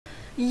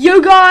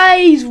Yo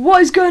guys,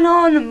 what is going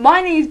on?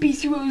 My name is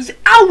Beastys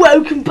and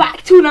welcome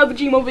back to another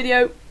Gmod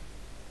video.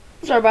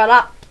 Sorry about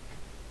that.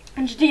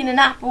 I'm just eating an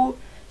apple.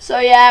 So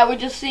yeah, we're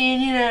just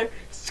seeing,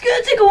 it's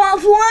gonna take a while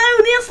to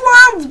load these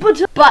lads,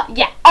 but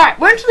yeah, alright,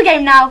 we're into the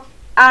game now,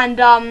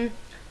 and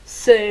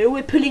so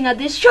we're pulling out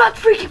this shot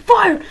freaking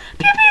fire. Pew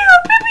pew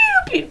pew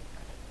pew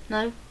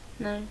pew.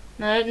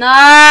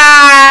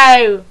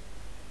 No.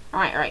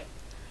 Alright.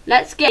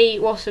 Let's get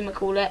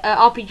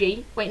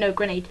RPG. Wait, no,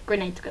 grenade.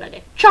 Grenade's a good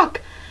idea. Chuck!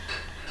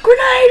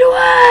 Grenade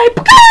away!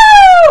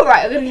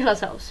 Right, we're gonna kill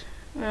ourselves.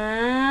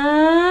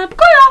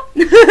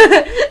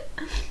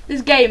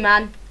 This game,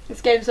 man.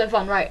 This game's so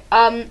fun. Right,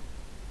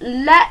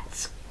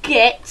 let's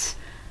get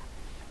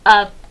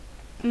I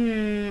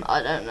don't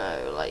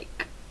know,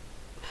 like.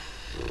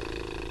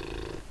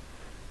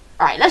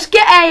 Alright, let's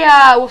get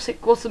a what's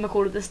them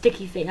called? The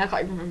sticky thing. I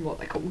can't even remember what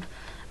they're called.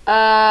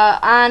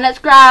 And let's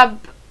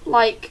grab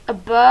like a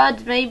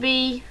bird,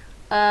 maybe.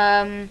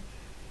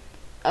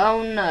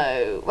 Oh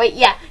no. Wait,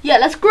 yeah.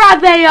 Let's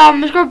grab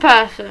a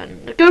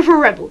person. Let's go for a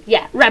rebel.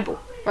 Yeah, rebel.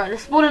 Right,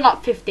 let's spawn in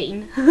like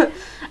 15,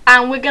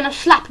 and we're gonna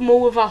slap them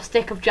all with our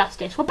stick of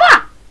justice.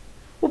 Whoop-ah!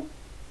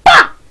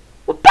 Whoop-ah!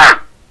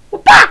 Whoop-ah!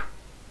 Whoop-ah!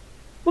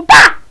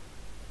 Whoop-ah!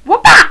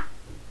 Whoop-ah!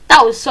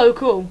 That was so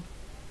cool.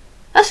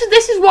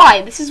 This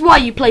is why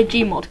you play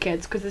Gmod,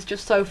 kids, because it's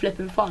just so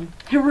flippin' fun.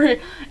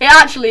 It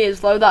actually is,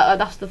 though.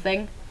 That's the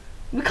thing.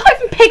 We can't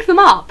even pick them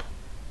up.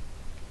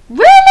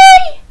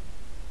 Really?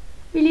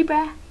 Really,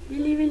 bruh?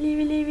 Really,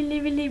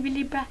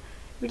 bruh?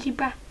 Really,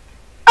 bruh?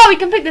 Oh, we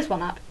can pick this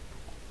one up.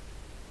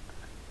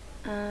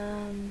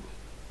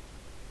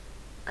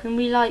 Can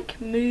we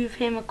like move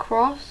him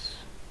across?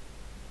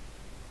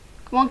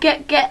 Come on,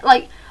 get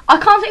like. I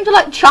can't seem to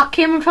like chuck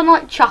him. I'm trying to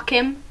like chuck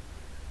him.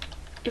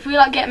 If we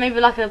like get maybe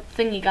like a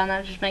thingy gun,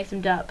 that just makes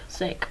him derp.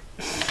 Sick.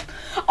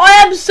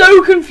 I am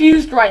so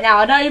confused right now.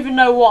 I don't even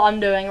know what I'm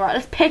doing. Right,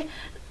 let's pick.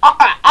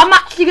 Alright, I'm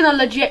actually gonna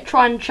legit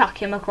try and chuck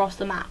him across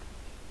the map.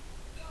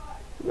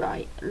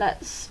 Right,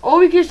 or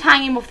we can just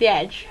hang him off the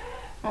edge.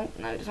 Oh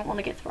no, he doesn't want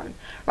to get thrown.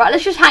 Right,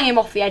 let's just hang him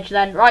off the edge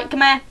then. Right,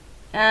 come here.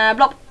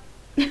 Blop.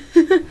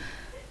 Do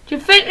you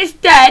think it's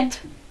dead?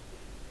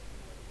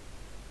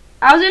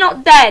 How's it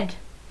not dead?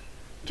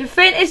 Do you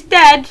think it's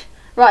dead?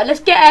 Right, let's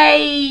get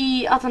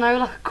I don't know,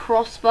 like a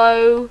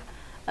crossbow.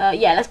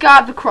 Yeah, let's go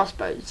out the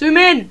crossbow. Zoom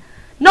in.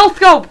 No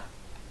scope.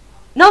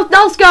 No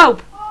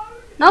scope.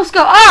 No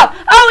scope.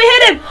 Oh, we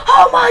hit him.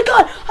 Oh my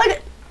god.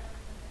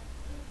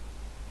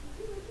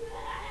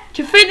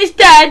 Do you think it's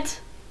dead?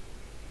 It's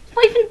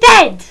not even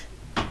dead.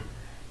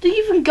 Do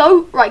you even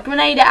go? Right,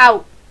 grenade it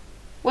out.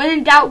 When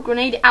in doubt,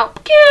 grenade it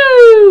out.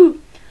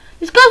 Pew!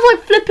 This guy's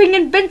like flipping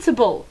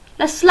invincible.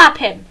 Let's slap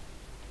him.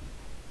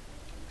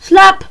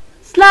 Slap.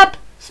 Slap.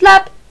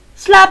 Slap.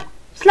 Slap.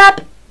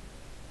 Slap. Do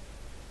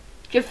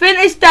you think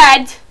it's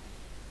dead?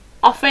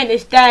 I think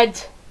it's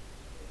dead.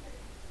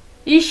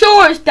 Are you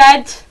sure it's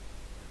dead?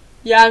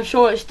 Yeah, I'm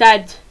sure it's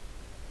dead.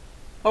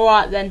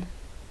 Alright then.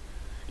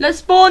 Let's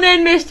spawn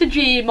in Mr.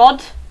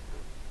 Gmod.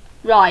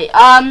 Right,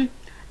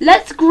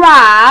 let's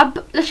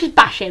just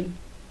bash him.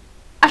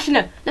 Actually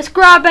no, let's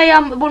grab a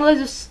one of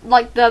those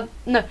like no.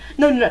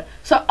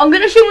 So I'm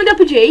gonna shoot him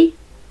with RPG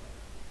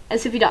and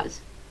see if he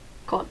does.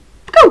 Come on.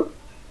 Go!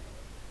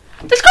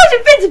 This guy's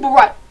invincible,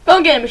 right? Go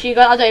and get a machine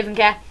gun, I don't even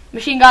care.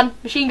 Machine gun.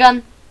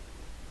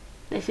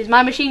 This is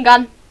my machine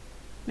gun.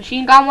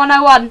 Machine gun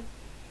 101.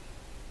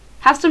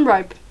 Have some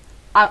rope.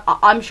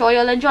 I'm sure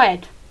you'll enjoy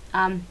it.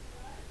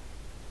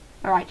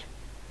 Alright.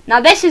 Now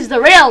this is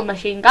the real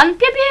machine gun.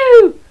 Pew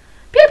pew!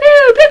 Pew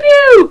pew! Pew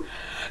pew!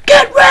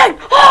 Get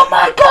wrecked! Oh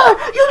my god!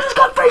 You just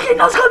got freaking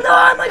no scope! No,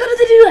 oh my god, did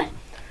they do that?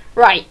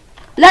 Right.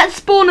 Let's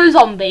spawn a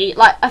zombie.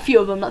 Like a few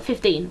of them, like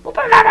 15.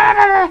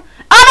 Oh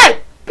no!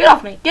 Get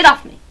off me! Get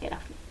off me! Get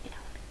off me! Get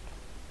off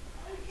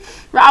me!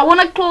 Right, I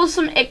wanna cause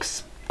some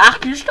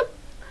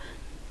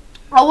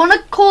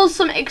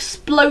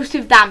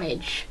explosive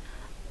damage.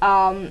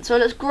 So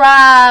let's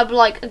grab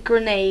like a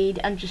grenade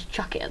and just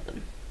chuck it at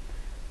them.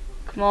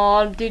 Come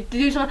on,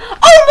 do something.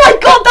 Oh my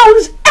god, that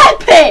was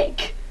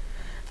epic!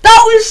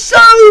 That was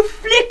so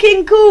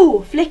flicking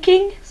cool.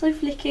 Flicking,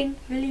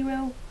 really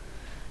real.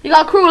 You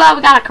gotta crawl out,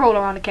 we gotta crawl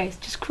around the case.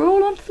 Just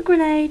crawl onto the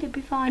grenade, it'll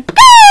be fine.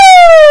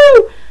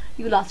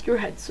 You lost your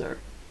head, sir.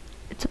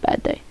 It's a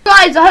bad day.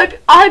 Guys, I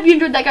hope you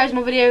enjoyed that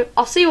my video.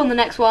 I'll see you on the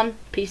next one.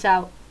 Peace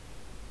out.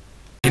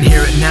 Can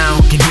hear it now,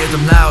 can hear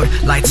them loud.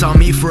 Lights on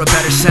me for a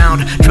better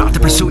sound. Drop the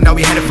pursuit, now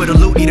we headed for the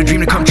loot. Need a dream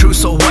to come true,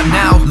 so what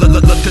now?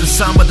 Look to the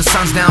sun, but the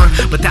sun's down.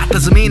 But that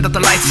doesn't mean that the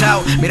light's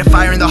out. Made a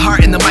fire in the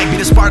heart, and there might be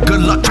the spark.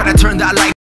 Good luck, try to turn that light.